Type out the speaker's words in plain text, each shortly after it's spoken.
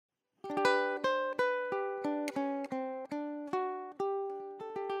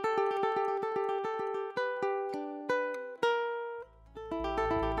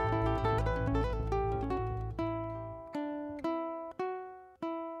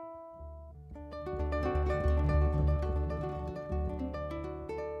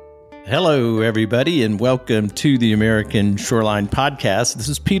Hello, everybody, and welcome to the American Shoreline Podcast. This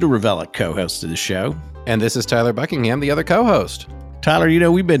is Peter Ravella, co-host of the show. And this is Tyler Buckingham, the other co-host. Tyler,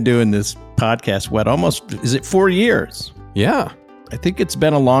 we've been doing this podcast, is it 4 years? Yeah. I think it's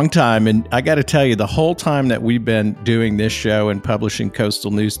been a long time, and I got to tell you, the whole time that we've been doing this show and publishing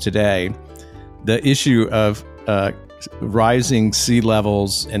Coastal News Today, the issue of rising sea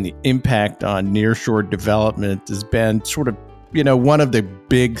levels and the impact on nearshore development has been sort of one of the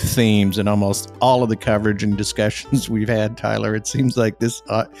big themes in almost all of the coverage and discussions we've had, Tyler. It seems like this,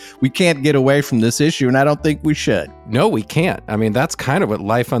 we can't get away from this issue, and I don't think we should. No, we can't. I mean, that's kind of what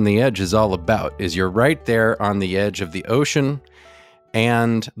Life on the Edge is all about, is you're right there on the edge of the ocean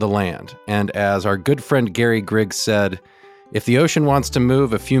and the land. And as our good friend Gary Griggs said, if the ocean wants to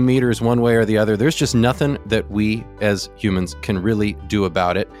move a few meters one way or the other, there's just nothing that we as humans can really do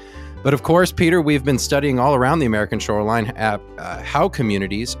about it. But of course, Peter, we've been studying all around the American shoreline how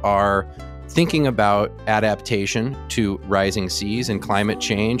communities are thinking about adaptation to rising seas and climate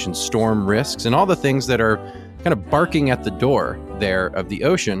change and storm risks and all the things that are kind of barking at the door there of the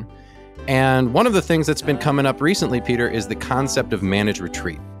ocean. And one of the things that's been coming up recently, Peter, is the concept of managed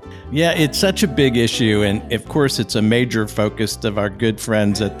retreat. Yeah, it's such a big issue, and of course it's a major focus of our good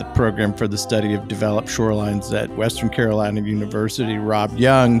friends at the Program for the Study of Developed Shorelines at Western Carolina University. Rob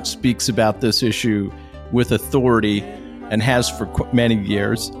Young speaks about this issue with authority and has for many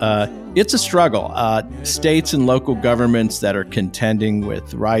years. It's a struggle. States and local governments that are contending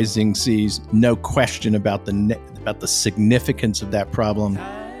with rising seas, no question about the significance of that problem,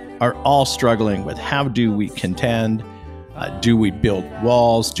 are all struggling with how do we contend. Do we build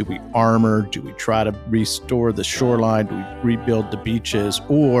walls? Do we armor? Do we try to restore the shoreline? Do we rebuild the beaches?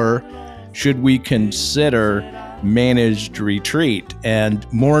 Or should we consider managed retreat?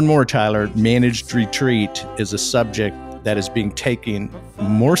 And more, Tyler, managed retreat is a subject that is being taken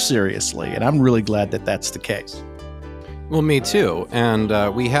more seriously. And I'm really glad that that's the case. Well, me too.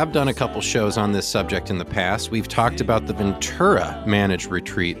 And we have done a couple shows on this subject in the past. We've talked about the Ventura Managed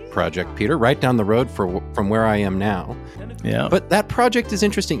Retreat project, Peter, right down the road from where I am now. Yeah. But that project is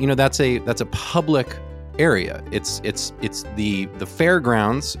interesting. That's a public area. It's the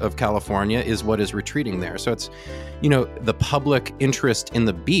fairgrounds of California is what is retreating there. So it's, the public interest in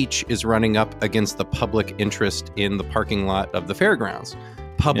the beach is running up against the public interest in the parking lot of the fairgrounds.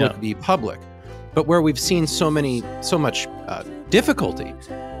 Public v. public. But where we've seen so much difficulty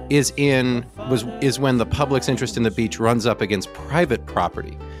is when the public's interest in the beach runs up against private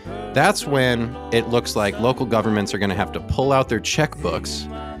property. That's when it looks like local governments are going to have to pull out their checkbooks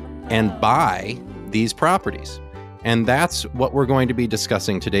and buy these properties. And that's what we're going to be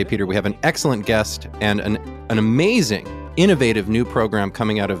discussing today, Peter. We have an excellent guest and an amazing, innovative new program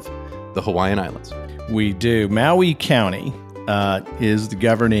coming out of the Hawaiian Islands. We do. Maui County is the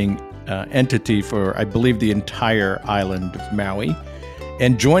governing entity for, I believe, the entire island of Maui.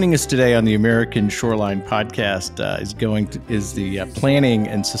 And joining us today on the American Shoreline Podcast is the Planning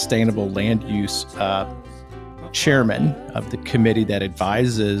and Sustainable Land Use chairman of the committee that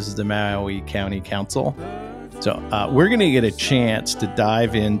advises the Maui County Council. So we're going to get a chance to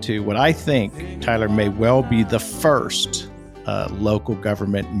dive into what I think, Tyler, may well be the first local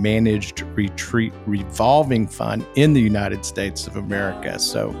government managed retreat revolving fund in the United States of America.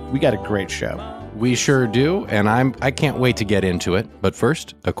 So we got a great show. We sure do, and I can't wait to get into it. But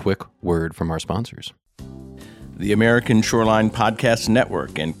first, a quick word from our sponsors. The American Shoreline Podcast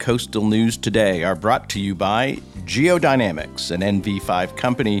Network and Coastal News Today are brought to you by Geodynamics, an NV5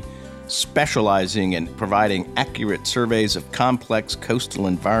 company specializing in providing accurate surveys of complex coastal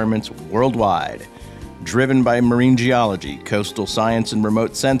environments worldwide. Driven by marine geology, coastal science, and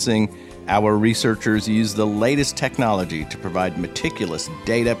remote sensing, our researchers use the latest technology to provide meticulous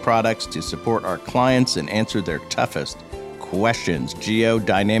data products to support our clients and answer their toughest questions.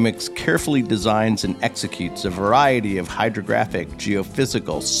 Geodynamics carefully designs and executes a variety of hydrographic,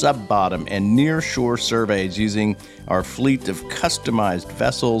 geophysical, sub-bottom, and near-shore surveys using our fleet of customized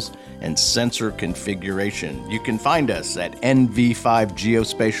vessels and sensor configuration. You can find us at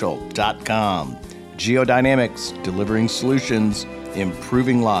nv5geospatial.com. Geodynamics, delivering solutions,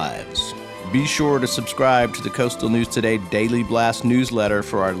 improving lives. Be sure to subscribe to the Coastal News Today Daily Blast newsletter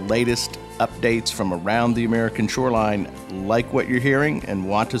for our latest updates from around the American shoreline. Like what you're hearing and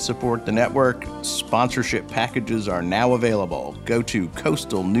want to support the network? Sponsorship packages are now available. Go to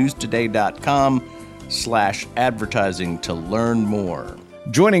coastalnewstoday.com/advertising to learn more.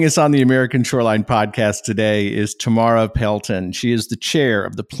 Joining us on the American Shoreline Podcast today is Tamara Pelton. She is the chair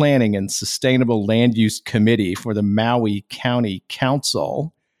of the Planning and Sustainable Land Use Committee for the Maui County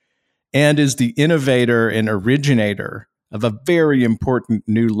Council and is the innovator and originator of a very important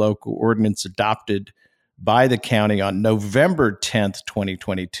new local ordinance adopted by the county on November 10th,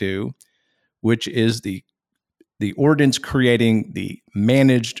 2022, which is the ordinance creating the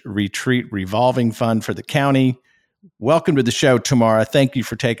Managed Retreat Revolving Fund for the county. Welcome to the show, Tamara. Thank you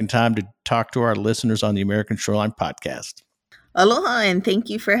for taking time to talk to our listeners on the American Shoreline Podcast. Aloha, and thank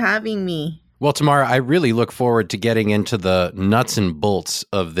you for having me. Well, Tamara, I really look forward to getting into the nuts and bolts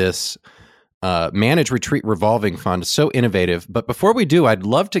of this Managed Retreat Revolving Fund. So innovative. But before we do, I'd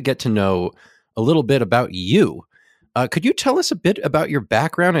love to get to know a little bit about you. Could you tell us a bit about your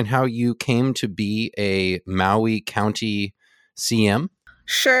background and how you came to be a Maui County CM?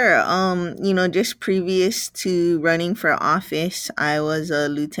 Sure. Just previous to running for office, I was a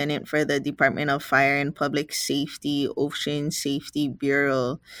lieutenant for the Department of Fire and Public Safety Ocean Safety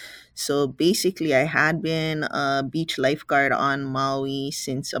Bureau. So basically, I had been a beach lifeguard on Maui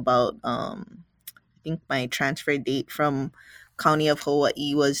since about, I think my transfer date from County of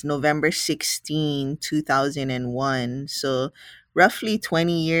Hawaii was November 16, 2001. So roughly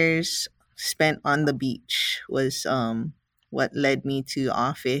 20 years spent on the beach was what led me to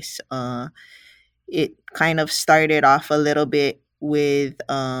office. It kind of started off a little bit with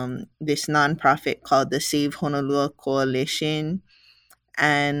this nonprofit called the Save Honolulu Coalition.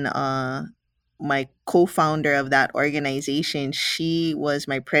 And my co-founder of that organization, she was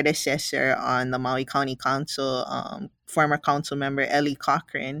my predecessor on the Maui County Council, former council member Ellie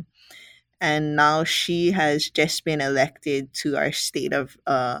Cochran. And now she has just been elected to our state of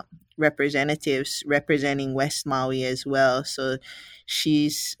representatives representing West Maui as well. So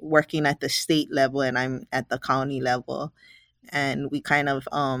she's working at the state level and I'm at the county level. And we kind of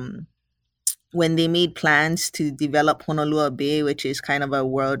when they made plans to develop Honolulu Bay, which is kind of a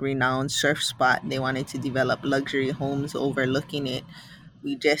world-renowned surf spot, they wanted to develop luxury homes overlooking it.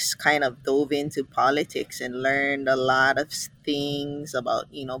 We just kind of dove into politics and learned a lot of things about,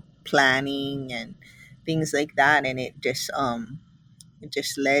 planning and things like that. And it just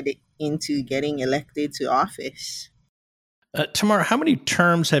led into getting elected to office. Tamara, how many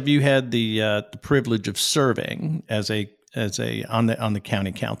terms have you had the privilege of serving as a on the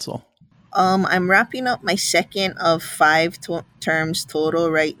county council? I'm wrapping up my second of 5 terms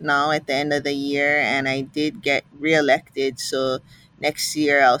total right now at the end of the year, and I did get reelected. So next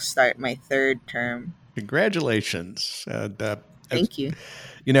year I'll start my third term. Congratulations. Thank you.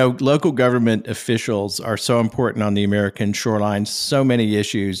 Local government officials are so important on the American shoreline. So many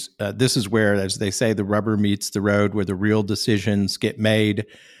issues. This is where, as they say, the rubber meets the road, where the real decisions get made.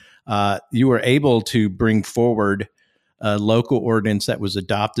 You were able to bring forward a local ordinance that was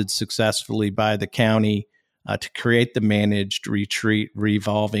adopted successfully by the county to create the Managed Retreat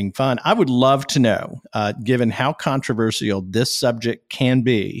Revolving Fund. I would love to know, given how controversial this subject can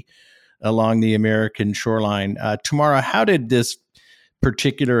be along the American shoreline, Tamara, how did this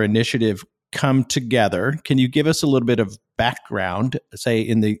particular initiative come together? Can you give us a little bit of background, say,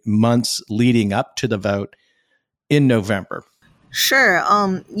 in the months leading up to the vote in November? Sure.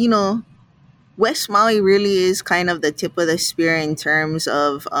 West Maui really is kind of the tip of the spear in terms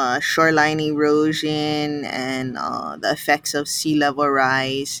of shoreline erosion and the effects of sea level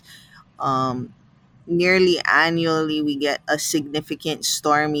rise. Nearly annually, we get a significant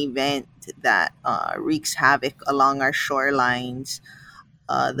storm event that wreaks havoc along our shorelines.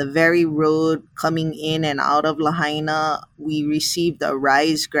 The very road coming in and out of Lahaina, we received a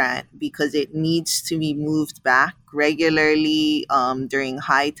RISE grant because it needs to be moved back regularly during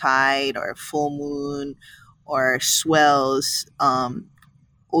high tide or full moon or swells.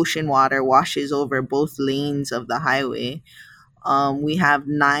 Ocean water washes over both lanes of the highway. We have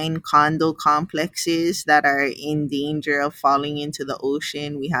 9 condo complexes that are in danger of falling into the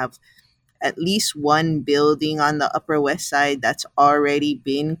ocean. We have at least one building on the Upper West Side that's already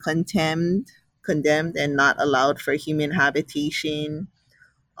been condemned and not allowed for human habitation.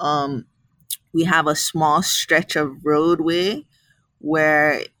 We have a small stretch of roadway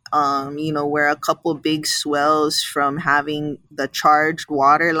where where a couple big swells from having the charged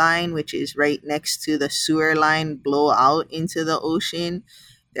water line, which is right next to the sewer line, blow out into the ocean.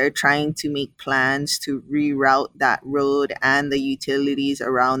 They're trying to make plans to reroute that road and the utilities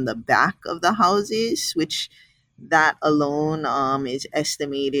around the back of the houses, which that alone is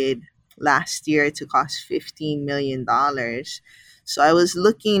estimated last year to cost $15 million. So I was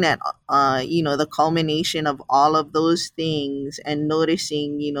looking at, the culmination of all of those things and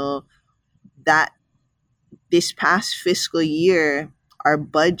noticing, that this past fiscal year, our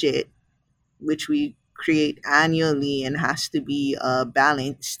budget, which we create annually and has to be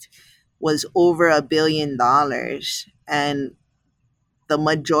balanced, was over $1 billion. And the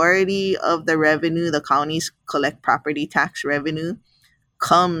majority of the revenue the counties collect, property tax revenue,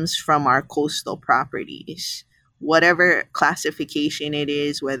 comes from our coastal properties. Whatever classification it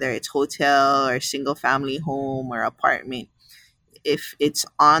is, whether it's hotel or single family home or apartment, if it's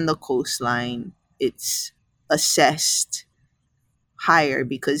on the coastline, it's assessed higher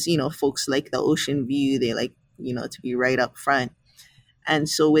because, folks like the ocean view, they like, to be right up front. And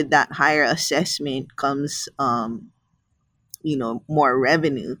so with that higher assessment comes, more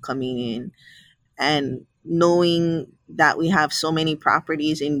revenue coming in. And knowing that we have so many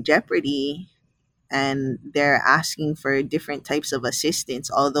properties in jeopardy and they're asking for different types of assistance,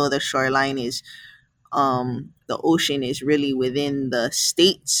 although the shoreline is, the ocean is really within the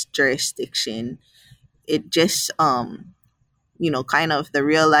state's jurisdiction, it just, kind of the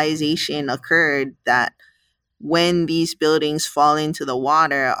realization occurred that when these buildings fall into the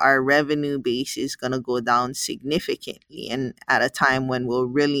water, our revenue base is going to go down significantly, and at a time when we'll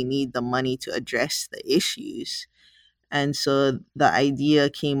really need the money to address the issues. And so the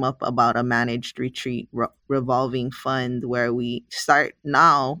idea came up about a managed retreat revolving fund where we start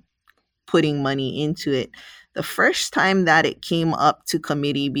now putting money into it. The first time that it came up to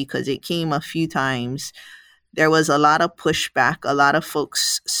committee, because it came a few times, there was a lot of pushback. A lot of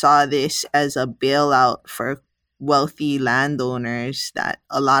folks saw this as a bailout for wealthy landowners that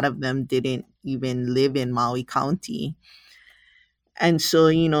a lot of them didn't even live in Maui County. And so,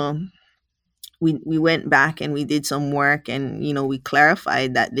 we went back and we did some work, and we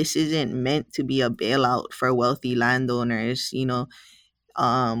clarified that this isn't meant to be a bailout for wealthy landowners. We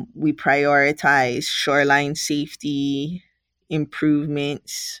prioritize shoreline safety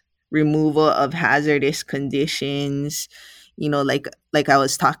improvements, removal of hazardous conditions, like I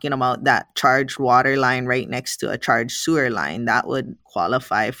was talking about, that charged water line right next to a charged sewer line that would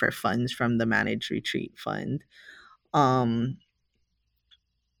qualify for funds from the managed retreat fund. um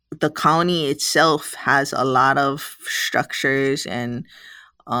the county itself has a lot of structures and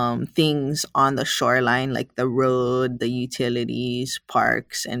things on the shoreline, like the road, the utilities,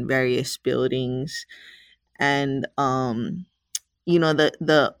 parks, and various buildings. And the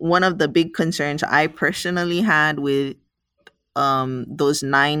one of the big concerns I personally had with those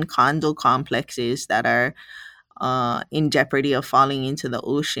 9 condo complexes that are in jeopardy of falling into the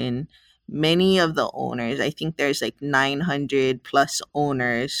ocean. Many of the owners, I think there's like 900 plus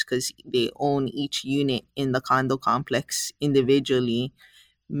owners because they own each unit in the condo complex individually.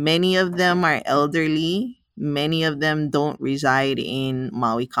 Many of them are elderly. Many of them don't reside in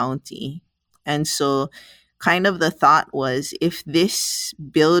Maui County. And so, kind of the thought was, if these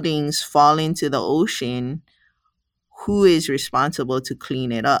buildings fall into the ocean, who is responsible to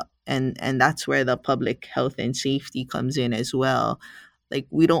clean it up? And that's where the public health and safety comes in as well. Like,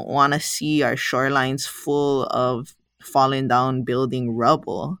 we don't want to see our shorelines full of fallen down building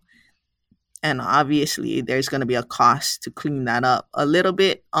rubble. And obviously there's going to be a cost to clean that up. A little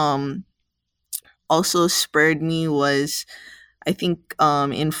bit also spurred me was, I think,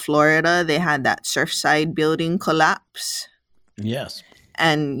 in Florida they had that Surfside building collapse, Yes.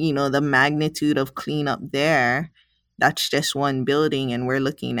 and the magnitude of cleanup there. That's just one building, and we're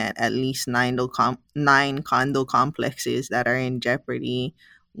looking at least 9 condo complexes that are in jeopardy.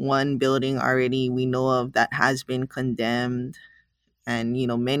 One building already we know of that has been condemned, and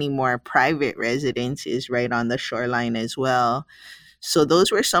many more private residences right on the shoreline as well. So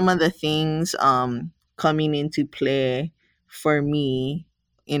those were some of the things coming into play for me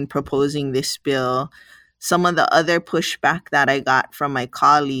in proposing this bill. Some of the other pushback that I got from my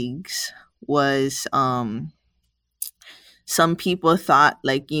colleagues was, some people thought,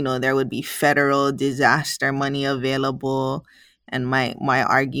 like, there would be federal disaster money available. And my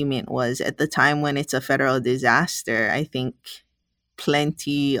argument was, at the time when it's a federal disaster, I think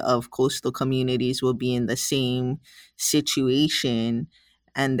plenty of coastal communities will be in the same situation,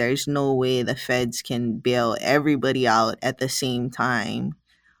 and there's no way the feds can bail everybody out at the same time.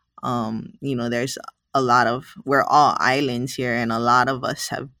 There's a lot of, we're all islands here, and a lot of us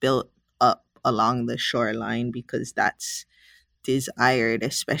have built up along the shoreline because that's desired,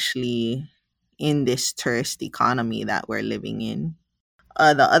 especially in this tourist economy that we're living in.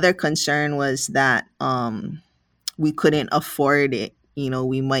 The other concern was that we couldn't afford it.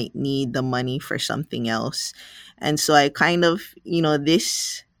 We might need the money for something else. And so I kind of,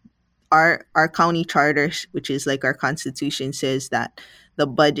 this, our county charter, which is like our constitution, says that the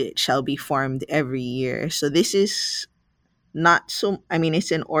budget shall be formed every year. So this is not so, I mean,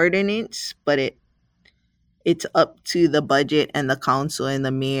 it's an ordinance, but it's up to the budget and the council and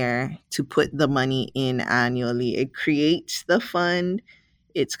the mayor to put the money in annually. It creates the fund.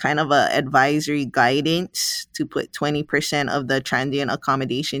 It's kind of a advisory guidance to put 20% of the transient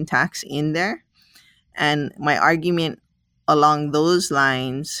accommodation tax in there. And my argument along those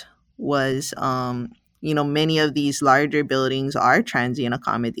lines was, many of these larger buildings are transient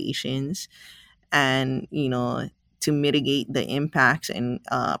accommodations, and to mitigate the impacts and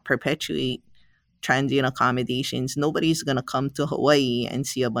perpetuate transient accommodations, nobody's going to come to Hawaii and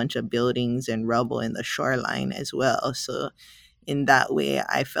see a bunch of buildings and rubble in the shoreline as well. So in that way,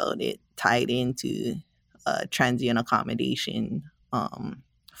 I felt it tied into transient accommodation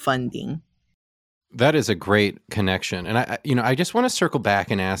funding. That is a great connection. And I just want to circle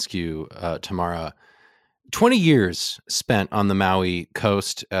back and ask you, Tamara, 20 years spent on the Maui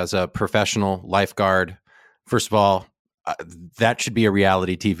coast as a professional lifeguard. First of all, that should be a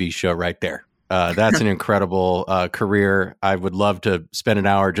reality TV show right there. That's an incredible career. I would love to spend an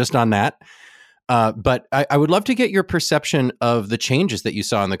hour just on that. But I would love to get your perception of the changes that you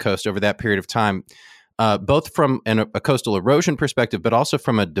saw on the coast over that period of time, both from a coastal erosion perspective, but also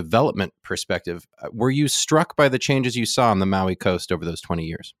from a development perspective. Were you struck by the changes you saw on the Maui coast over those 20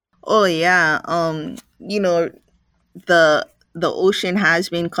 years? Oh yeah, the ocean has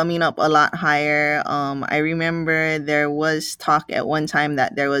been coming up a lot higher. I remember there was talk at one time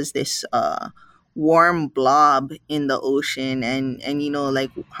that there was this warm blob in the ocean, and like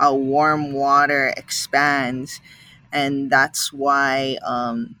how warm water expands, and that's why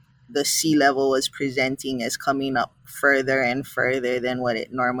the sea level was presenting as coming up further and further than what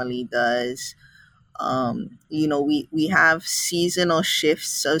it normally does. We have seasonal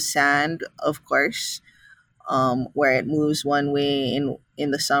shifts of sand, of course, where it moves one way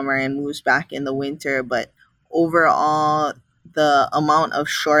in the summer and moves back in the winter. But overall, the amount of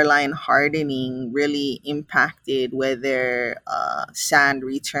shoreline hardening really impacted whether sand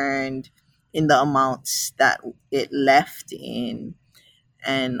returned in the amounts that it left in.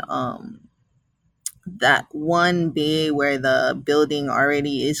 And that one bay where the building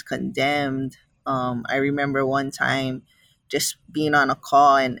already is condemned, I remember one time just being on a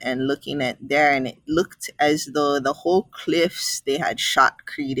call and looking at there, and it looked as though the whole cliffs they had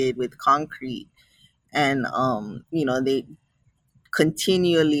shotcreted with concrete. And they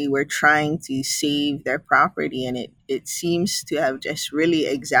continually were trying to save their property, and it seems to have just really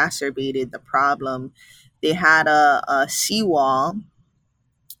exacerbated the problem. They had a seawall,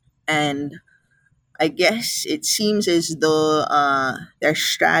 and I guess it seems as though their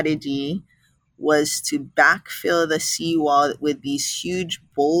strategy was to backfill the seawall with these huge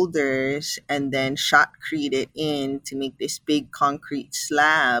boulders and then shotcrete it in to make this big concrete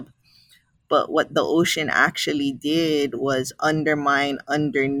slab. But what the ocean actually did was undermine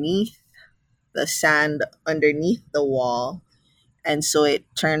underneath the sand underneath the wall. And so it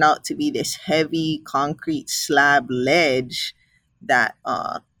turned out to be this heavy concrete slab ledge that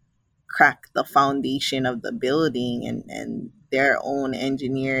cracked the foundation of the building, and their own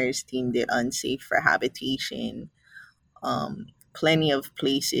engineers deemed it unsafe for habitation. Plenty of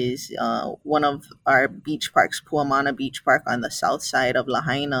places. One of our beach parks, Puamana Beach Park on the south side of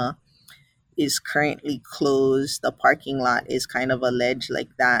Lahaina, is currently closed. The parking lot is kind of a ledge like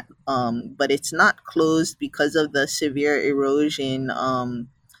that, but it's not closed because of the severe erosion.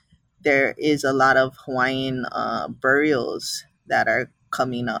 There is a lot of Hawaiian burials that are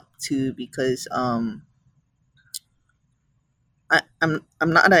coming up too, because I'm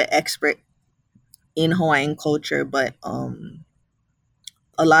not an expert in Hawaiian culture, but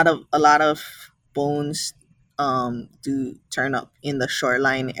a lot of bones do turn up in the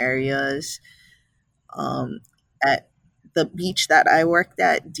shoreline areas. At the beach that I worked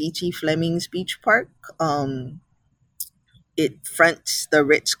at, DT Fleming's Beach Park, it fronts the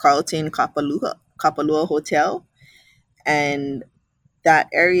Ritz Carlton Kapalua Hotel, and that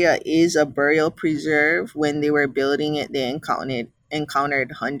area is a burial preserve. When they were building it, they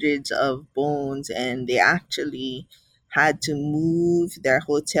encountered hundreds of bones, and they actually had to move their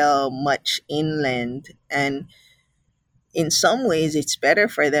hotel much inland. And in some ways, it's better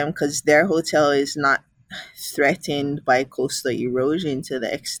for them because their hotel is not threatened by coastal erosion to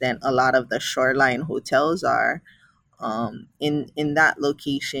the extent a lot of the shoreline hotels are. In that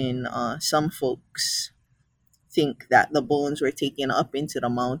location, some folks think that the bones were taken up into the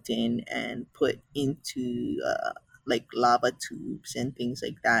mountain and put into like lava tubes and things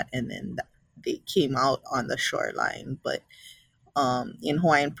like that, and then they came out on the shoreline. But in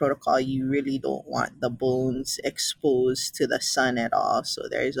Hawaiian protocol, you really don't want the bones exposed to the sun at all. So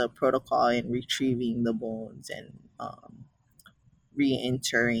there's a protocol in retrieving the bones and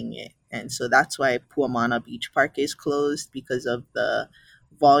reinterring it. And so that's why Puamana Beach Park is closed, because of the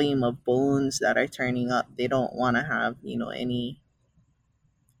volume of bones that are turning up. They don't want to have any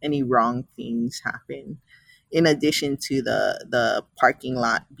any wrong things happen. In addition to the parking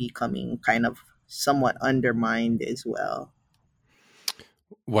lot becoming kind of somewhat undermined as well.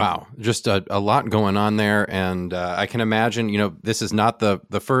 Wow, just a lot going on there, and I can imagine. This is not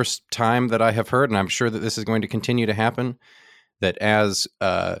the first time that I have heard, and I'm sure that this is going to continue to happen. That as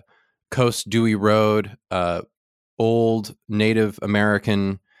Coast Dewey Road, old Native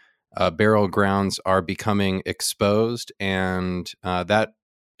American burial grounds are becoming exposed, and that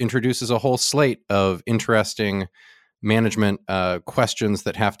introduces a whole slate of interesting management questions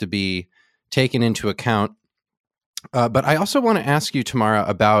that have to be taken into account. But I also want to ask you, Tamara,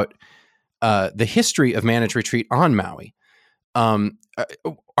 about the history of managed retreat on Maui.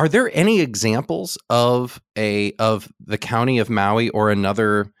 Are there any examples of the county of Maui or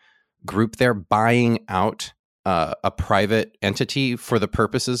another group there buying out a private entity for the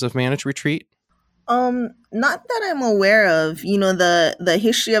purposes of managed retreat? Not that I'm aware of. The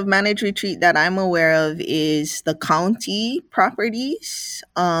history of managed retreat that I'm aware of is the county properties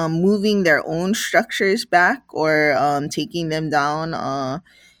moving their own structures back or taking them down.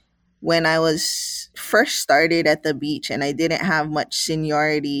 When I was first started at the beach and I didn't have much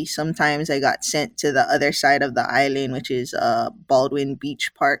seniority, sometimes I got sent to the other side of the island, which is Baldwin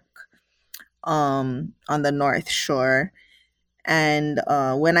Beach Park on the North Shore. And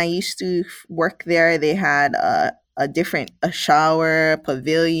when I used to work there, they had a shower, a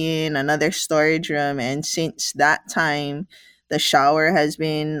pavilion, another storage room. And since that time, the shower has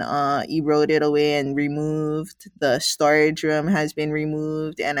been eroded away and removed. The storage room has been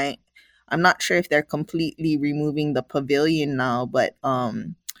removed, and I'm not sure if they're completely removing the pavilion now, but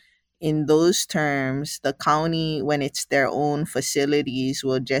in those terms, the county, when it's their own facilities,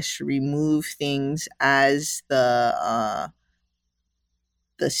 will just remove things as the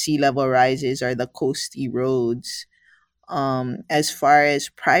sea level rises or the coast erodes. As far as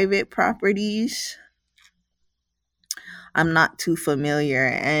private properties, I'm not too familiar.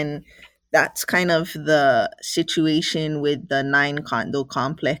 And that's kind of the situation with the nine condo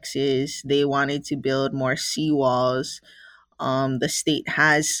complexes. They wanted to build more seawalls. The state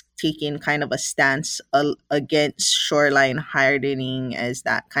has taken kind of a stance against shoreline hardening, as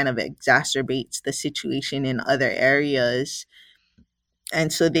that kind of exacerbates the situation in other areas.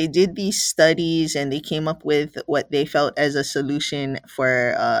 And so they did these studies and they came up with what they felt as a solution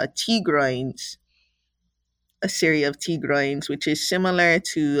for T groins, a series of T groins, which is similar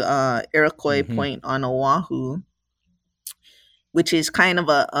to Iroquois Hmm. Point on Oahu, which is kind of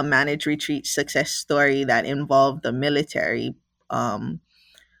a managed retreat success story that involved the military. Um,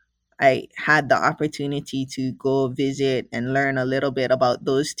 I had the opportunity to go visit and learn a little bit about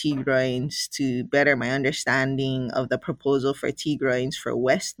those T groins to better my understanding of the proposal for T groins for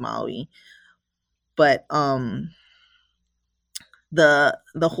West Maui. But the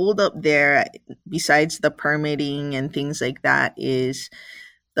holdup there, besides the permitting and things like that, is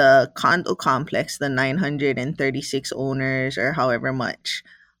the condo complex, the 936 owners or however much.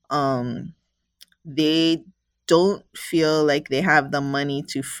 Um, they don't feel like they have the money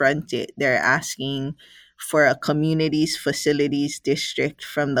to front it. They're asking for a communities facilities district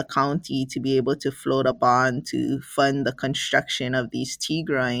from the county to be able to float a bond to fund the construction of these T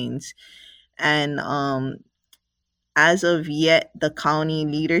grinds. And as of yet, the county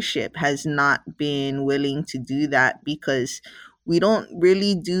leadership has not been willing to do that because we don't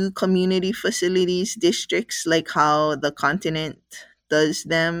really do community facilities districts like how the continent does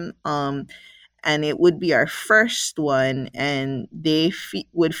them. And it would be our first one, and they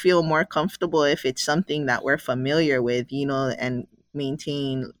would feel more comfortable if it's something that we're familiar with, and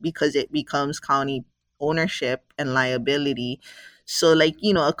maintain, because it becomes county ownership and liability. So, like,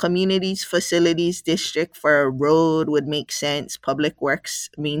 a communities facilities district for a road would make sense. Public Works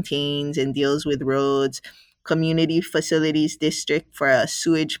maintains and deals with roads. Community facilities district for a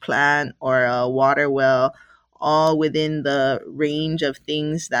sewage plant or a water well, all within the range of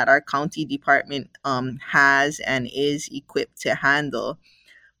things that our county department has and is equipped to handle.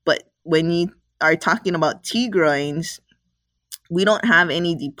 But when you are talking about T groins, we don't have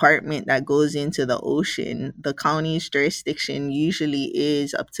any department that goes into the ocean. The county's jurisdiction usually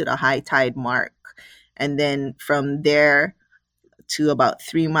is up to the high tide mark. And then from there to about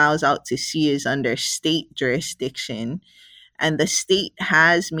 3 miles out to sea is under state jurisdiction. And the state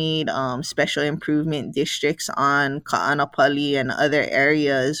has made special improvement districts on Ka'anapali and other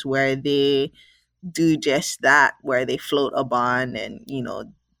areas where they do just that, where they float a bond and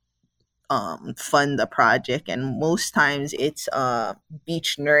fund the project. And most times it's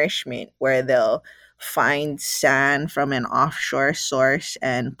beach nourishment, where they'll find sand from an offshore source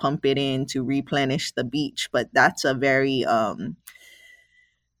and pump it in to replenish the beach. But that's a very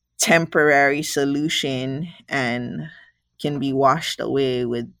temporary solution and can be washed away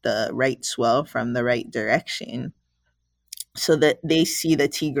with the right swell from the right direction, so that they see the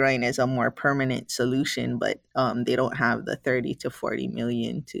T groin as a more permanent solution, but they don't have the 30 to 40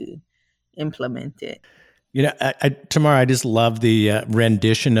 million to implement it. Tamara, I just love the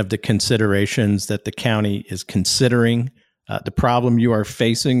rendition of the considerations that the county is considering. The problem you are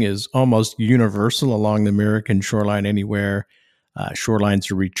facing is almost universal along the American shoreline anywhere.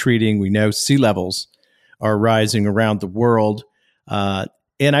 Shorelines are retreating. We know sea levels are rising around the world.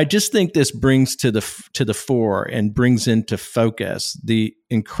 And I just think this brings to the fore and brings into focus the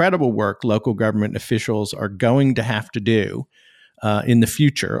incredible work local government officials are going to have to do in the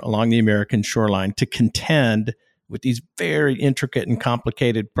future along the American shoreline to contend with these very intricate and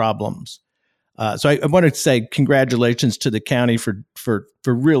complicated problems. So I wanted to say congratulations to the county for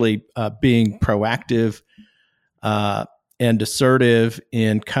really being proactive and assertive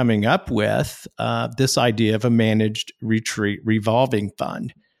in coming up with this idea of a managed retreat revolving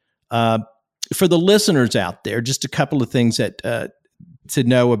fund. For the listeners out there, just a couple of things that to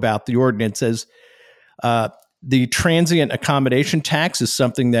know about the ordinance is the transient accommodation tax is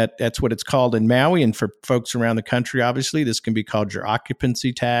something that's what it's called in Maui. And for folks around the country, obviously, this can be called your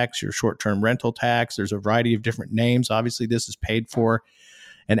occupancy tax, your short-term rental tax. There's a variety of different names. Obviously, this is paid for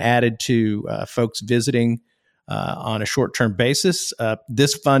and added to folks visiting on a short-term basis.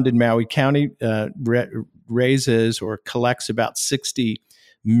 This fund in Maui County raises or collects about $60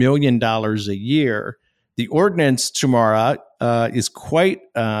 million a year. The ordinance, Tamara, is quite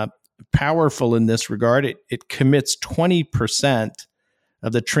powerful in this regard. It commits 20%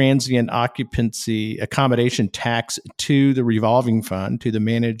 of the transient occupancy accommodation tax to the revolving fund, to the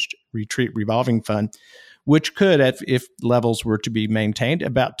managed retreat revolving fund, which could, if levels were to be maintained,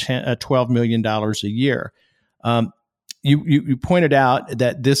 about $12 million a year. You pointed out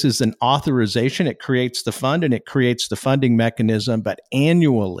that this is an authorization. It creates the fund and it creates the funding mechanism, but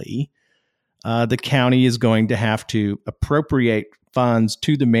annually, the county is going to have to appropriate funds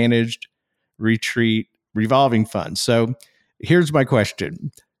to the managed retreat revolving fund. So here's my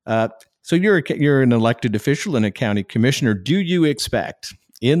question. So you're an elected official and a county commissioner. Do you expect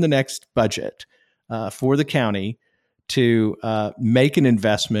in the next budget for the county to make an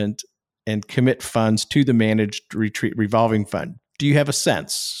investment and commit funds to the managed retreat revolving fund? Do you have a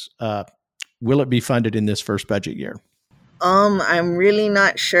sense? Will it be funded in this first budget year? I'm really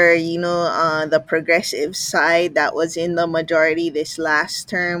not sure. The progressive side that was in the majority this last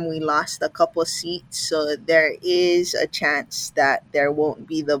term, we lost a couple seats. So there is a chance that there won't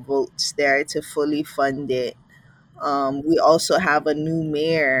be the votes there to fully fund it. We also have a new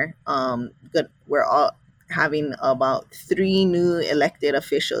mayor. We're all having about 3 new elected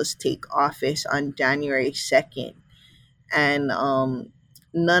officials take office on January 2nd. And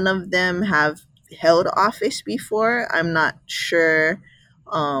none of them have held office before. I'm not sure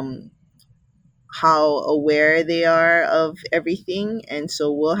how aware they are of everything, and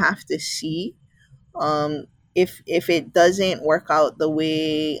so we'll have to see. If it doesn't work out the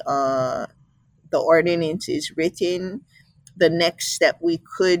way the ordinance is written, the next step we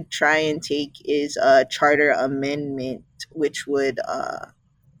could try and take is a charter amendment, which would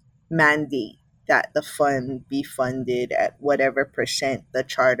mandate that the fund be funded at whatever percent the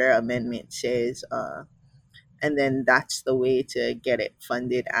charter amendment says. And then that's the way to get it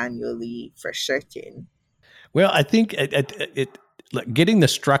funded annually for certain. Well, I think getting the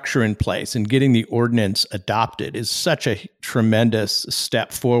structure in place and getting the ordinance adopted is such a tremendous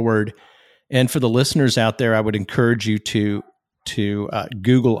step forward. And for the listeners out there, I would encourage you to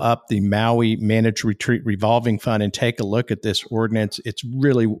Google up the Maui Managed Retreat Revolving Fund and take a look at this ordinance. It's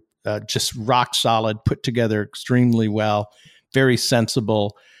really just rock solid, put together extremely well, very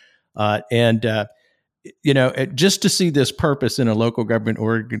sensible. Just to see this purpose in a local government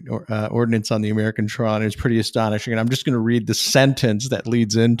ordinance on the American shoreline is pretty astonishing. And I'm just going to read the sentence that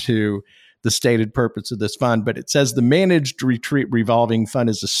leads into the stated purpose of this fund. But it says the Managed Retreat Revolving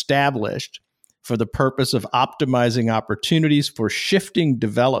Fund is established for the purpose of optimizing opportunities for shifting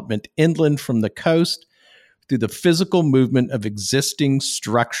development inland from the coast through the physical movement of existing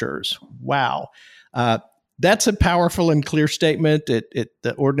structures. Wow. That's a powerful and clear statement.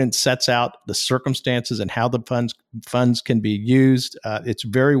 The ordinance sets out the circumstances and how the funds can be used. It's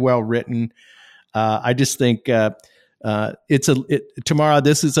very well written. I just think Tamara,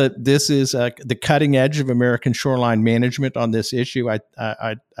 this is the cutting edge of American shoreline management on this issue. I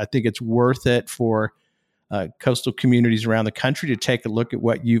think it's worth it for coastal communities around the country to take a look at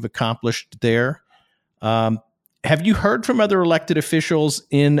what you've accomplished there. Have you heard from other elected officials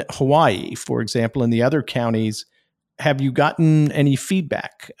in Hawaii, for example, in the other counties, have you gotten any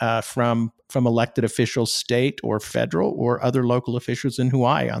feedback from elected officials, state or federal, or other local officials in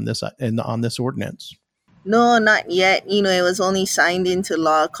Hawaii on this ordinance? No, not yet. It was only signed into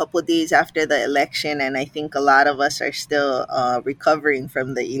law a couple days after the election, and I think a lot of us are still recovering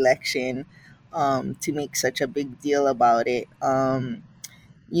from the election to make such a big deal about it. The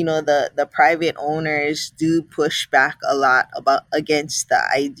private owners do push back a lot about against the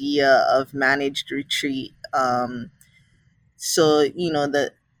idea of managed retreat. So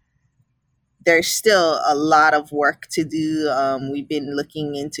there's still a lot of work to do. We've been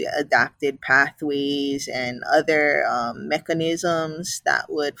looking into adapted pathways and other mechanisms that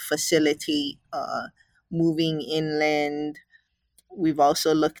would facilitate moving inland. We've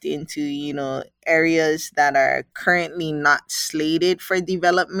also looked into, areas that are currently not slated for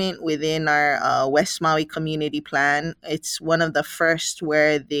development within our West Maui Community Plan. It's one of the first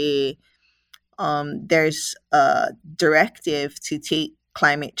where there's a directive to take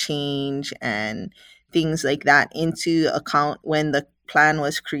climate change and things like that into account when the plan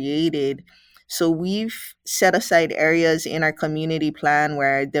was created. So we've set aside areas in our community plan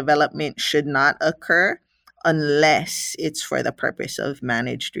where development should not occur unless it's for the purpose of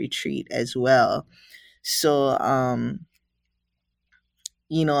managed retreat as well. So,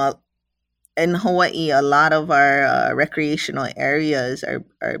 you know, in Hawaii, a lot of our recreational areas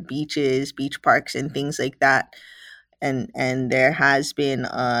are beaches, beach parks, and things like that. And there has been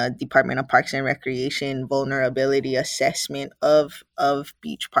a Department of Parks and Recreation vulnerability assessment of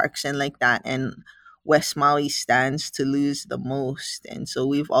beach parks and like that. And West Maui stands to lose the most. And so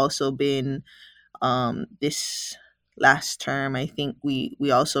we've also been this last term, I think we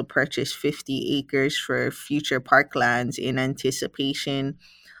also purchased 50 acres for future parklands in anticipation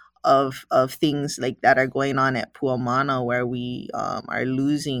of things like that are going on at Puamana, where we are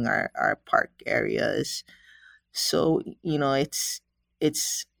losing our park areas. So it's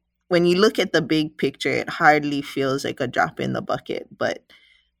when you look at the big picture, it hardly feels like a drop in the bucket, but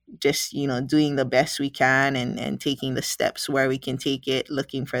just doing the best we can and taking the steps where we can take it,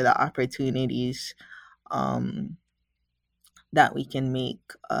 looking for the opportunities um, that we can make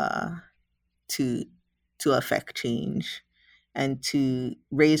to affect change and to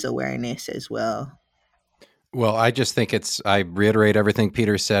raise awareness as well. Well, I just think I reiterate everything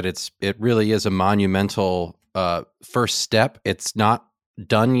Peter said. It really is a monumental first step. It's not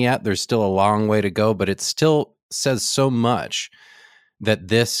done yet. There's still a long way to go, but it still says so much that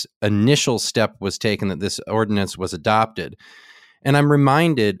this initial step was taken, that this ordinance was adopted. And I'm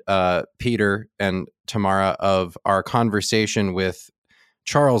reminded, Peter and Tamara, of our conversation with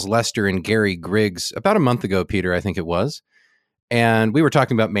Charles Lester and Gary Griggs about a month ago, Peter, I think it was. And we were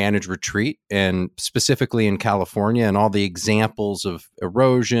talking about managed retreat, and specifically in California, and all the examples of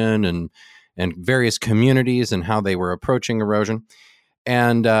erosion and various communities and how they were approaching erosion.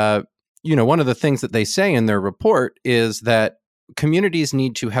 And, one of the things that they say in their report is that communities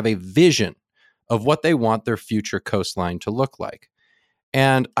need to have a vision of what they want their future coastline to look like.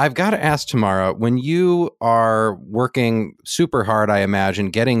 And I've got to ask Tamara, when you are working super hard, I imagine,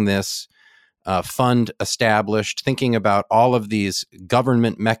 getting this fund established, thinking about all of these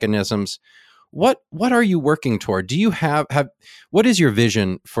government mechanisms, what are you working toward? Do you have what is your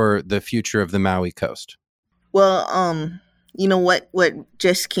vision for the future of the Maui coast? Well, what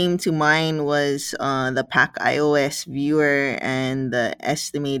just came to mind was the PAC iOS viewer and the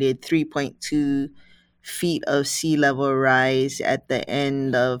estimated 3.2 feet of sea level rise at the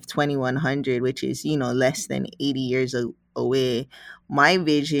end of 2100, which is less than 80 years away. My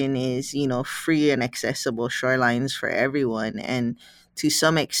vision is free and accessible shorelines for everyone. And to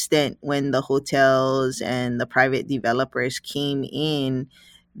some extent, when the hotels and the private developers came in,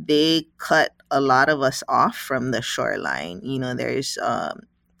 they cut a lot of us off from the shoreline. There's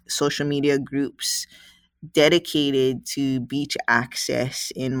social media groups dedicated to beach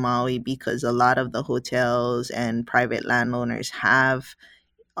access in Maui because a lot of the hotels and private landowners have,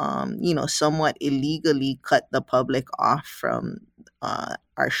 somewhat illegally cut the public off from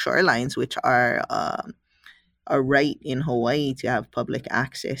our shorelines, which are a right in Hawaii to have public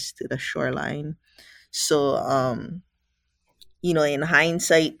access to the shoreline. So, in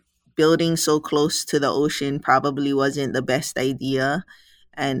hindsight, building so close to the ocean probably wasn't the best idea.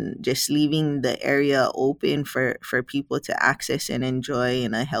 And just leaving the area open for people to access and enjoy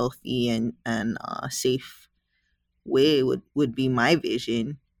in a healthy and safe way would be my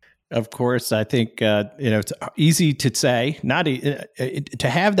vision. Of course, I think it's easy to say, not to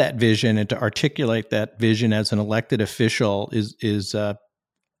have that vision and to articulate that vision as an elected official is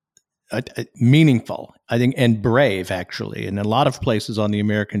meaningful, I think, and brave, actually. In a lot of places on the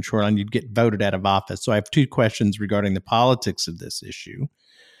American shoreline, you'd get voted out of office. So I have two questions regarding the politics of this issue.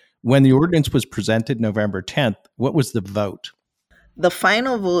 When the ordinance was presented November 10th, what was the vote? The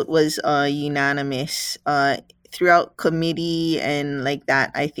final vote was unanimous throughout committee and like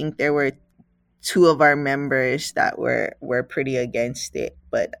that. I think there were two of our members that were pretty against it,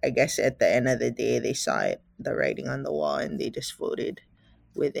 but I guess at the end of the day, they saw it, the writing on the wall, and they just voted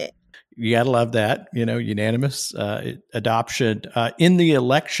with it. You got to love that, unanimous adoption. In the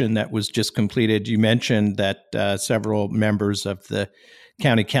election that was just completed, you mentioned that several members of the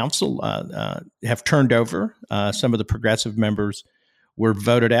county council have turned over. Some of the progressive members were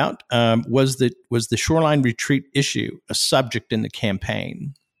voted out. Was the shoreline retreat issue a subject in the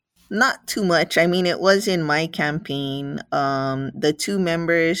campaign? Not too much. I mean, it was in my campaign. The two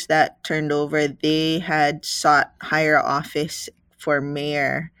members that turned over, they had sought higher office for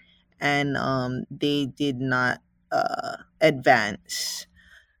mayor, and they did not advance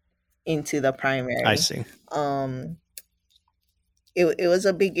into the I primary. see. Um, it was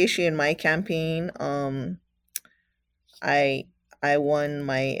a big issue in my campaign. I I won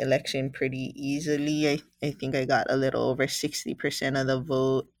my election pretty easily. I think I got a little over 60% of the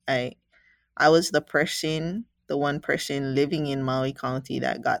vote. I was the one person living in Maui County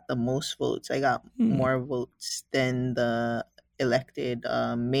that got the most votes. I got Hmm. more votes than the elected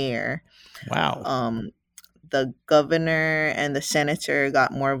mayor. Wow. Um, the governor and the senator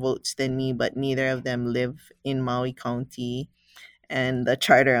got more votes than me, but neither of them live in Maui County. And the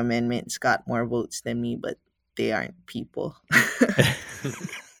charter amendments got more votes than me, but they aren't people.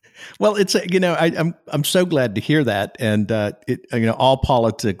 Well, it's I'm so glad to hear that, and all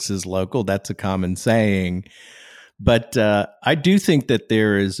politics is local. That's a common saying, but I do think that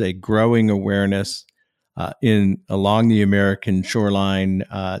there is a growing awareness in along the American shoreline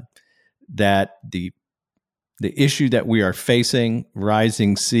that the issue that we are facing,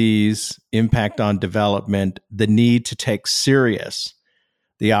 rising seas, impact on development, the need to take serious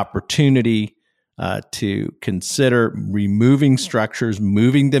the opportunity to consider removing structures,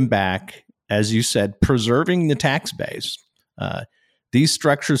 moving them back, as you said, preserving the tax base. These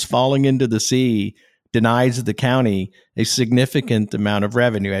structures falling into the sea denies the county a significant amount of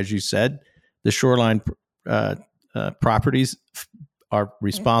revenue. As you said, the shoreline properties are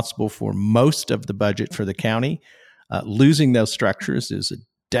responsible for most of the budget for the county. Losing those structures is a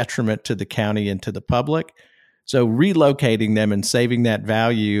detriment to the county and to the public. So relocating them and saving that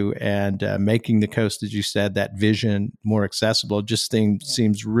value and making the coast, as you said, that vision more accessible just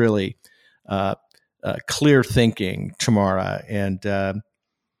seems really clear thinking, Tamara. And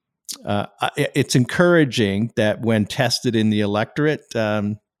it's encouraging that when tested in the electorate,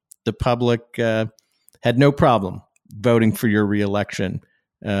 the public had no problem voting for your reelection.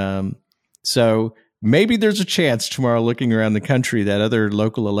 So maybe there's a chance tomorrow, looking around the country, that other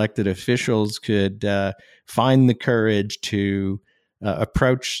local elected officials could find the courage to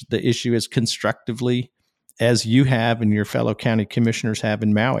approach the issue as constructively as you have and your fellow county commissioners have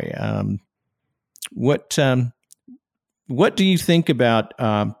in Maui. What do you think about?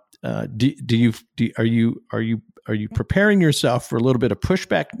 Are you preparing yourself for a little bit of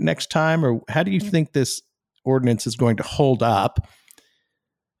pushback next time, or how do you think this ordinance is going to hold up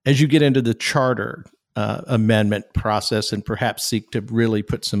as you get into the charter amendment process and perhaps seek to really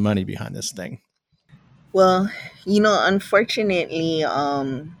put some money behind this thing? Well, unfortunately,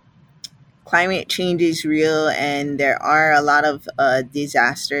 climate change is real, and there are a lot of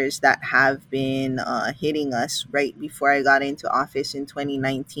disasters that have been hitting us. Right before I got into office in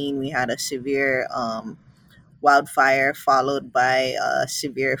 2019, we had a severe wildfire followed by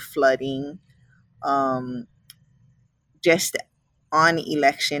severe flooding. Um, just on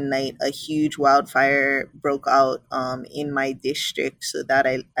election night, a huge wildfire broke out in my district, so that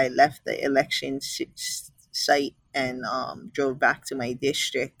I left the election site and drove back to my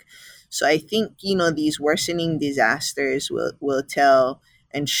district. So I think, these worsening disasters will tell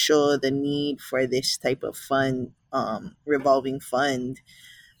and show the need for this type of fund, revolving fund.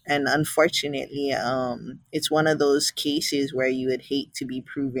 And unfortunately, it's one of those cases where you would hate to be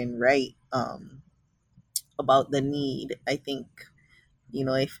proven right about the need. I think,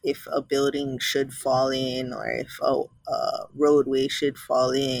 if a building should fall in, or if a roadway should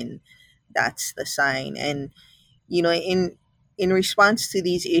fall in, that's the sign. And in response to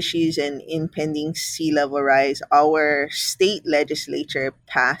these issues and impending sea level rise, our state legislature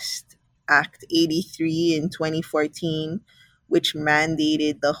passed Act 83 in 2014, which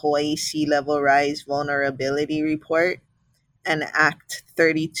mandated the Hawaii Sea Level Rise Vulnerability Report, and Act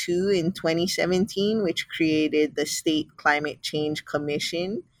 32 in 2017, which created the State Climate Change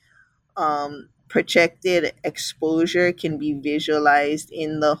Commission. Projected exposure can be visualized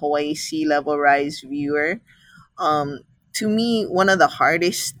in the Hawaii Sea Level Rise Viewer. Um, to me, one of the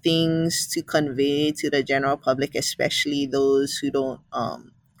hardest things to convey to the general public, especially those who don't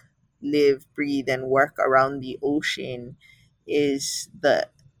live, breathe, and work around the ocean, is the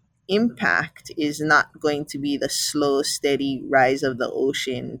impact is not going to be the slow, steady rise of the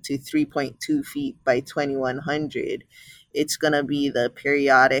ocean to 3.2 feet by 2100. It's going to be the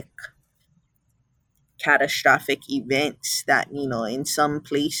periodic catastrophic events that, in some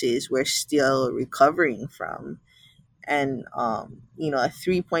places we're still recovering from. And, a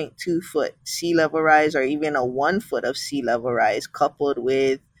 3.2 foot sea level rise, or even a 1 foot of sea level rise, coupled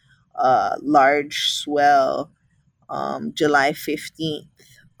with a large swell. July 15th,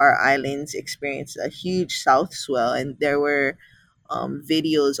 our islands experienced a huge south swell, and there were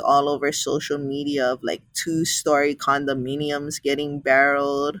videos all over social media of like 2-story condominiums getting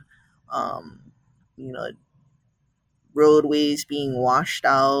barreled, um, you know, roadways being washed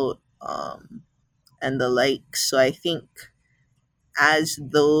out, and the like. So I think as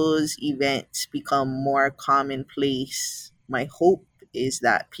those events become more commonplace, my hope is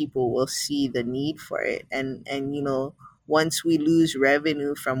that people will see the need for it. And once we lose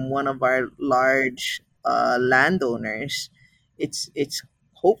revenue from one of our large landowners, it's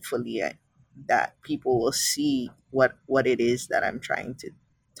hopefully that people will see what it is that I'm trying to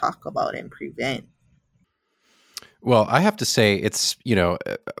talk about and prevent. Well, I have to say, it's,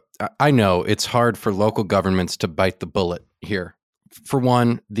 I know it's hard for local governments to bite the bullet here. For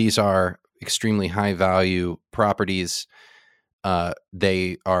one, these are extremely high value properties.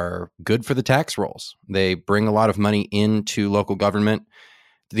 They are good for the tax rolls. They bring a lot of money into local government.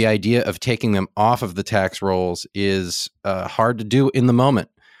 The idea of taking them off of the tax rolls is hard to do in the moment.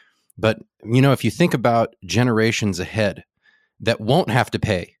 But, if you think about generations ahead that won't have to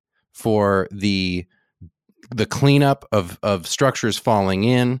pay for the cleanup of structures falling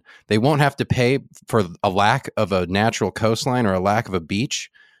in. They won't have to pay for a lack of a natural coastline or a lack of a beach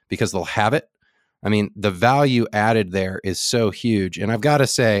because they'll have it. I mean, the value added there is so huge. And I've got to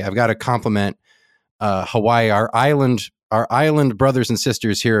say, I've got to compliment Hawaii, our island brothers and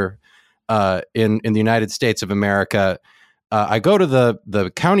sisters here in the United States of America. I go to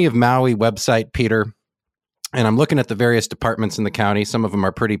the County of Maui website, Peter, and I'm looking at the various departments in the county. Some of them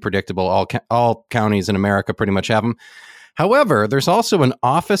are pretty predictable. All counties in America pretty much have them. However, there's also an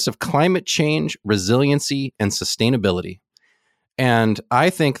Office of Climate Change, Resiliency, and Sustainability. And I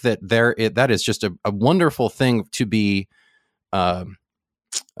think that that is just a wonderful thing to be uh,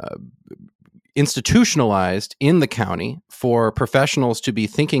 institutionalized in the county for professionals to be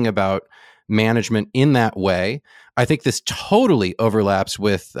thinking about management in that way. I think this totally overlaps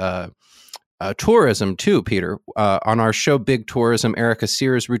with tourism too, Peter. On our show, Big Tourism, Erica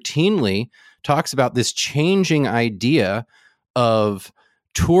Sears routinely talks about this changing idea of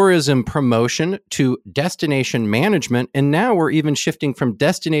tourism promotion to destination management. And now we're even shifting from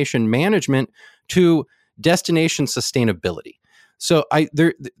destination management to destination sustainability. So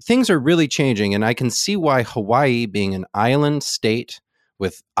things are really changing, and I can see why Hawaii, being an island state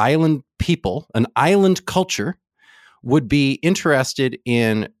with island people, an island culture, would be interested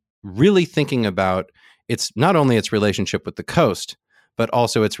in really thinking about not only its relationship with the coast, but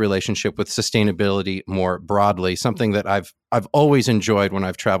also its relationship with sustainability more broadly. Something that I've always enjoyed when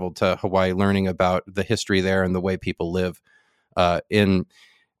I've traveled to Hawaii, learning about the history there and the way people live in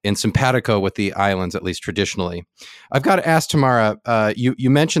simpatico with the islands, at least traditionally. I've got to ask Tamara. You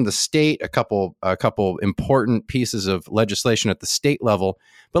mentioned the state, a couple important pieces of legislation at the state level,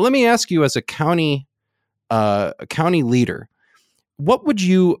 but let me ask you, as a county leader, what would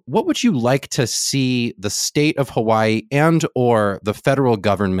you like to see the state of Hawaii and or the federal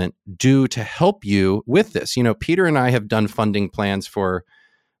government do to help you with this? Peter and I have done funding plans for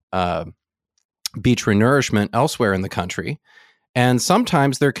beach renourishment elsewhere in the country, and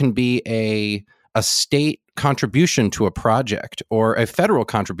sometimes there can be a state contribution to a project or a federal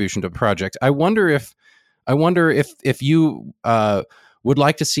contribution to a project. I wonder if you would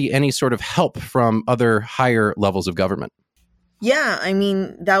like to see any sort of help from other higher levels of government. Yeah, I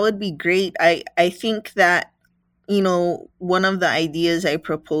mean, that would be great. I think that, one of the ideas I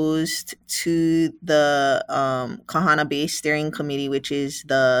proposed to the Kahana Bay Steering Committee, which is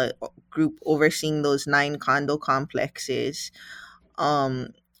the group overseeing those 9 condo complexes, um,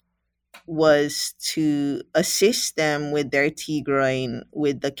 was to assist them with their T-groin,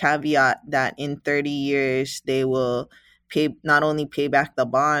 with the caveat that in 30 years they will not only pay back the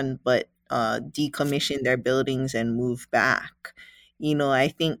bond, but decommission their buildings and move back. I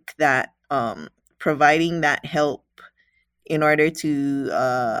think that providing that help in order to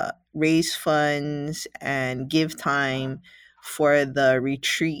raise funds and give time for the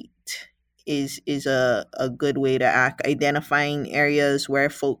retreat is a good way to act, identifying areas where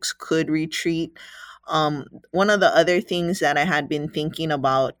folks could retreat. One of the other things that I had been thinking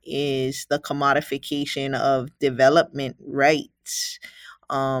about is the commodification of development rights.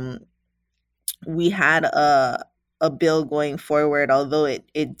 um, we had a bill going forward, although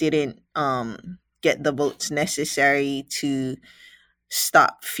it didn't get the votes necessary to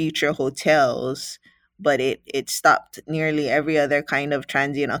stop future hotels, but it stopped nearly every other kind of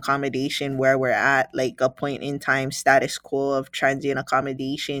transient accommodation where we're at, like a point in time status quo of transient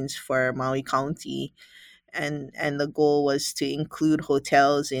accommodations for Maui County. And the goal was to include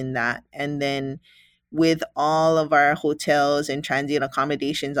hotels in that, and then with all of our hotels and transient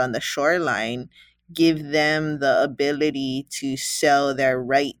accommodations on the shoreline, give them the ability to sell their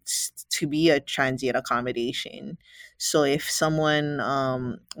rights to be a transient accommodation. So if someone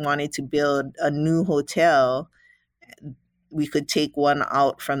wanted to build a new hotel, we could take one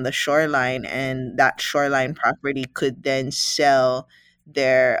out from the shoreline, and that shoreline property could then sell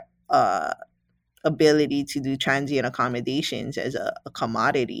their ability to do transient accommodations as a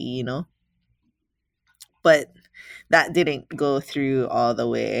commodity, but that didn't go through all the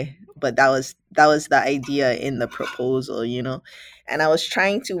way. But that was the idea in the proposal. And I was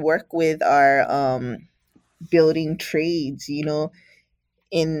trying to work with our building trades,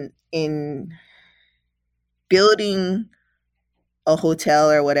 in building a hotel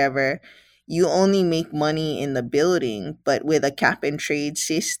or whatever. You only make money in the building, but with a cap and trade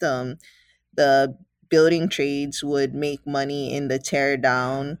system, the building trades would make money in the tear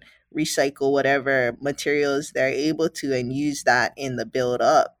down, recycle whatever materials they're able to, and use that in the build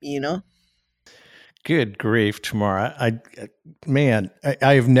up. Good grief, Tamara.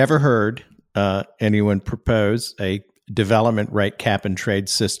 I have never heard anyone propose a development right cap and trade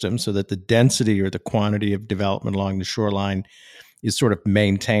system so that the density or the quantity of development along the shoreline is sort of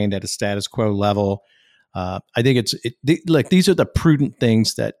maintained at a status quo level. I think look, these are the prudent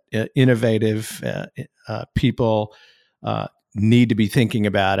things that innovative people need to be thinking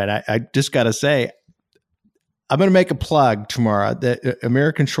about. And I just got to say, I'm going to make a plug tomorrow. The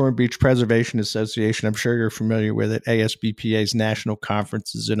American Shore and Beach Preservation Association, I'm sure you're familiar with it, ASBPA's national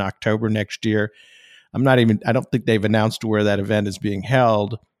conference is in October next year. I don't think they've announced where that event is being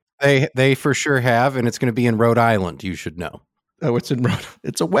held. They for sure have, and it's going to be in Rhode Island, you should know. Oh, it's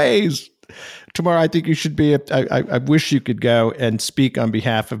a ways. Tomorrow, I think you should be. I wish you could go and speak on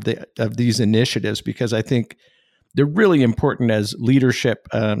behalf of these initiatives, because I think they're really important as leadership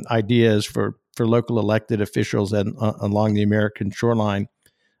ideas for local elected officials and along the American shoreline.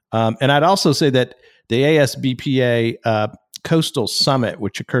 And I'd also say that the ASBPA Coastal Summit,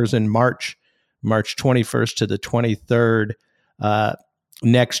 which occurs in March 21st to the 23rd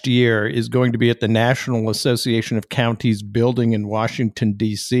next year, is going to be at the National Association of Counties building in Washington,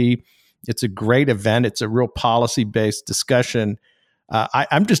 D.C. It's a great event. It's a real policy-based discussion.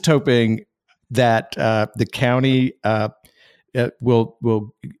 I'm just hoping that the county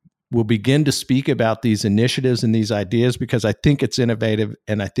will begin to speak about these initiatives and these ideas, because I think it's innovative,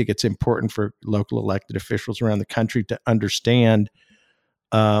 and I think it's important for local elected officials around the country to understand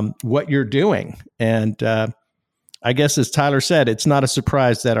what you're doing. And I guess, as Tyler said, it's not a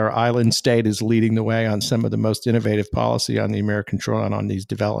surprise that our island state is leading the way on some of the most innovative policy on the American shoreline on these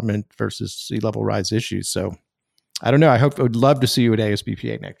development versus sea level rise issues. So I don't know. I would love to see you at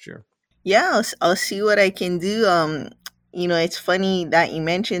ASBPA next year. Yeah, I'll see what I can do. It's funny that you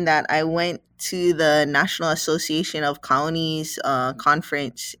mentioned that. I went to the National Association of Counties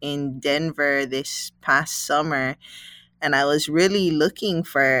conference in Denver this past summer, and I was really looking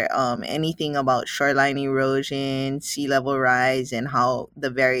for anything about shoreline erosion, sea level rise, and how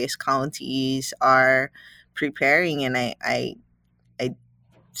the various counties are preparing. And I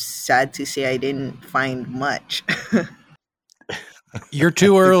sad to say, I didn't find much. You're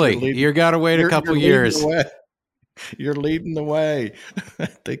too early. You got to wait a couple years. You're leading the way. I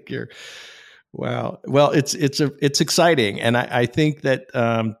think wow. Well, it's exciting, and I think that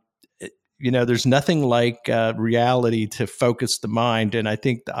there's nothing like reality to focus the mind, and I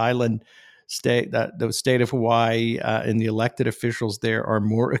think the island state, the state of Hawaii, and the elected officials there are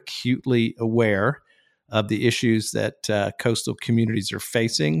more acutely aware of the issues that coastal communities are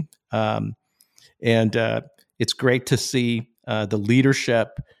facing, and it's great to see the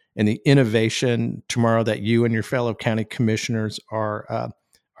leadership and the innovation tomorrow that you and your fellow county commissioners are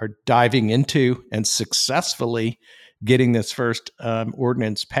diving into and successfully getting this first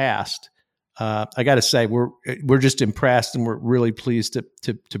ordinance passed. I got to say, we're just impressed, and we're really pleased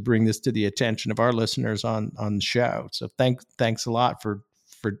to bring this to the attention of our listeners on the show. So thanks a lot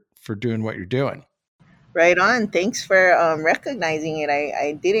for doing what you're doing. Right on. Thanks for recognizing it.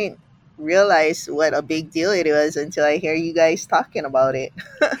 I didn't realize what a big deal it was until I hear you guys talking about it.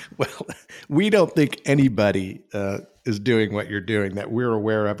 Well, we don't think anybody is doing what you're doing that we're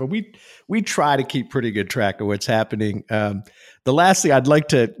aware of, and we try to keep pretty good track of what's happening. The last thing I'd like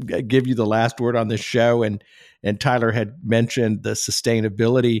to give you the last word on this show, and Tyler had mentioned the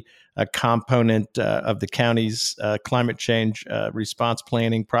sustainability component of the county's climate change response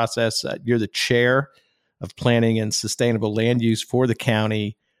planning process. You're the chair of planning and sustainable land use for the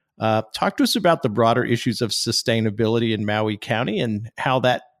county. Talk to us about the broader issues of sustainability in Maui County and how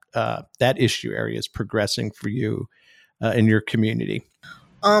that issue area is progressing for you in your community.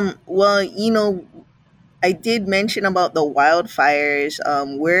 Well, I did mention about the wildfires.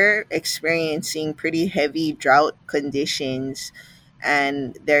 We're experiencing pretty heavy drought conditions,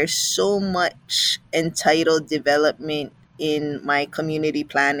 and there's so much entitled development in my community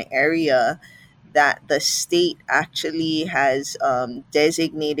plan area that the state actually has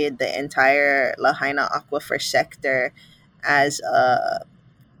designated the entire Lahaina aquifer sector as a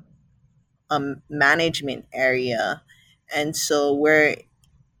management area. And so we're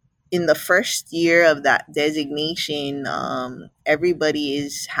in the first year of that designation. Everybody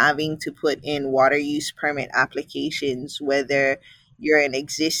is having to put in water use permit applications, whether you're an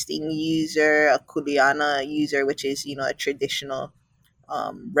existing user, a kuleana user, which is, a traditional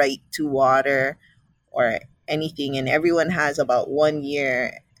right to water, or anything. And everyone has about 1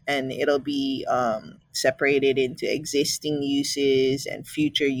 year, and it'll be separated into existing uses and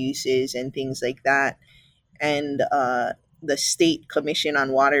future uses and things like that. And the State Commission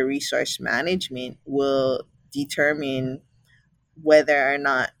on Water Resource Management will determine whether or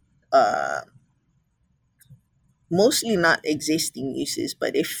not, mostly not existing uses,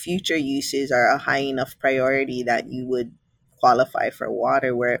 but if future uses are a high enough priority that you would qualify for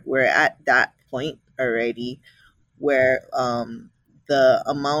water. We're at that point already, where the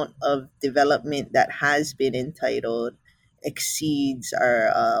amount of development that has been entitled exceeds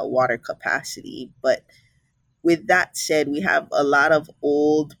our water capacity. But with that said, we have a lot of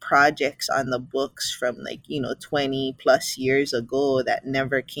old projects on the books from 20 plus years ago that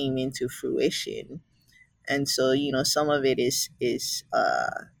never came into fruition. And so, some of it is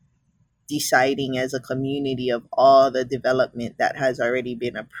deciding as a community of all the development that has already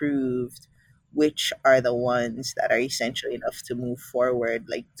been approved, which are the ones that are essential enough to move forward.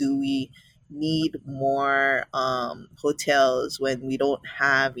 Like, do we need more hotels when we don't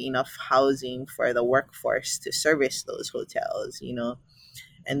have enough housing for the workforce to service those hotels,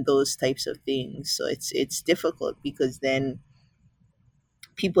 and those types of things. So it's difficult, because then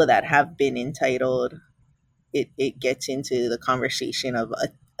people that have been entitled, it gets into the conversation of a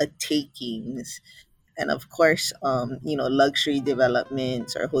takings. And of course, luxury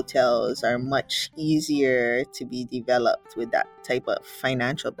developments or hotels are much easier to be developed with that type of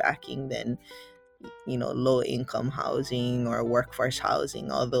financial backing than, low income housing or workforce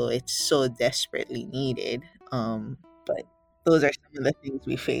housing, although it's so desperately needed. But those are some of the things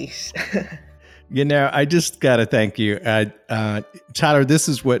we face. I just got to thank you, Tyler. This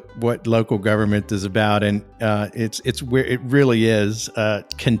is what local government is about, and it's where it really is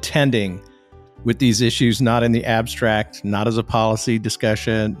contending with these issues, not in the abstract, not as a policy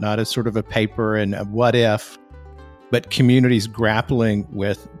discussion, not as sort of a paper and a what if, but communities grappling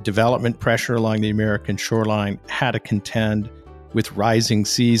with development pressure along the American shoreline, how to contend with rising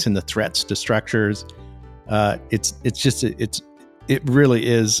seas and the threats to structures. It really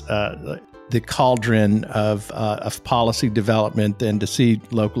is the cauldron of policy development, and to see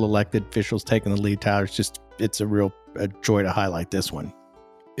local elected officials taking the lead, Tyler, it's a real joy to highlight this one.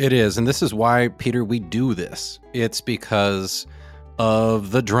 It is. And this is why, Peter, we do this. It's because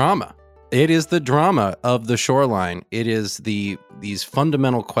of the drama. It is the drama of the shoreline. It is these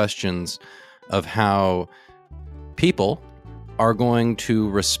fundamental questions of how people are going to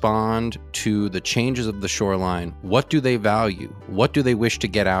respond to the changes of the shoreline. What do they value? What do they wish to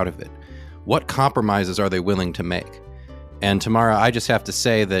get out of it? What compromises are they willing to make? And Tamara, I just have to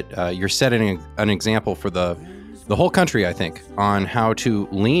say that you're setting an example for the whole country, I think, on how to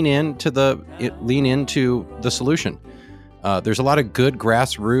lean into the solution. There's a lot of good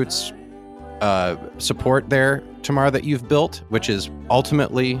grassroots support there, Tamara, that you've built, which is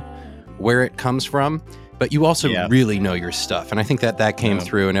ultimately where it comes from. But you also really know your stuff. And I think that came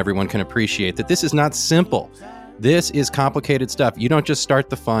through, and everyone can appreciate that this is not simple. This is complicated stuff. You don't just start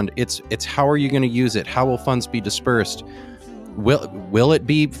the fund. It's how are you going to use it? How will funds be dispersed? will it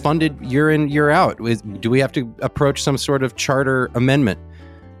be funded year in, year out? Do we have to approach some sort of charter amendment?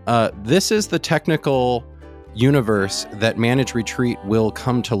 This is the technical universe that Managed Retreat will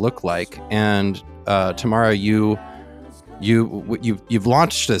come to look like. And Tamara, you've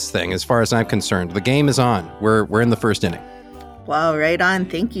launched this thing. As far as I'm concerned, the game is on. We're in the first inning. Wow, right on.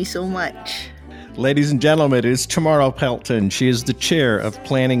 Thank you so much. Ladies and gentlemen, it is Tamara Pelton. She is the chair of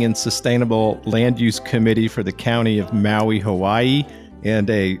Planning and Sustainable Land Use Committee for the County of Maui, Hawaii, and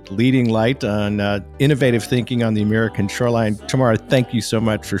a leading light on innovative thinking on the American shoreline. Tamara, thank you so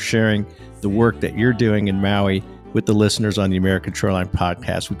much for sharing the work that you're doing in Maui with the listeners on the American Shoreline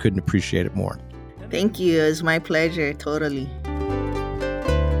podcast. We couldn't appreciate it more. Thank you. It was my pleasure. Totally.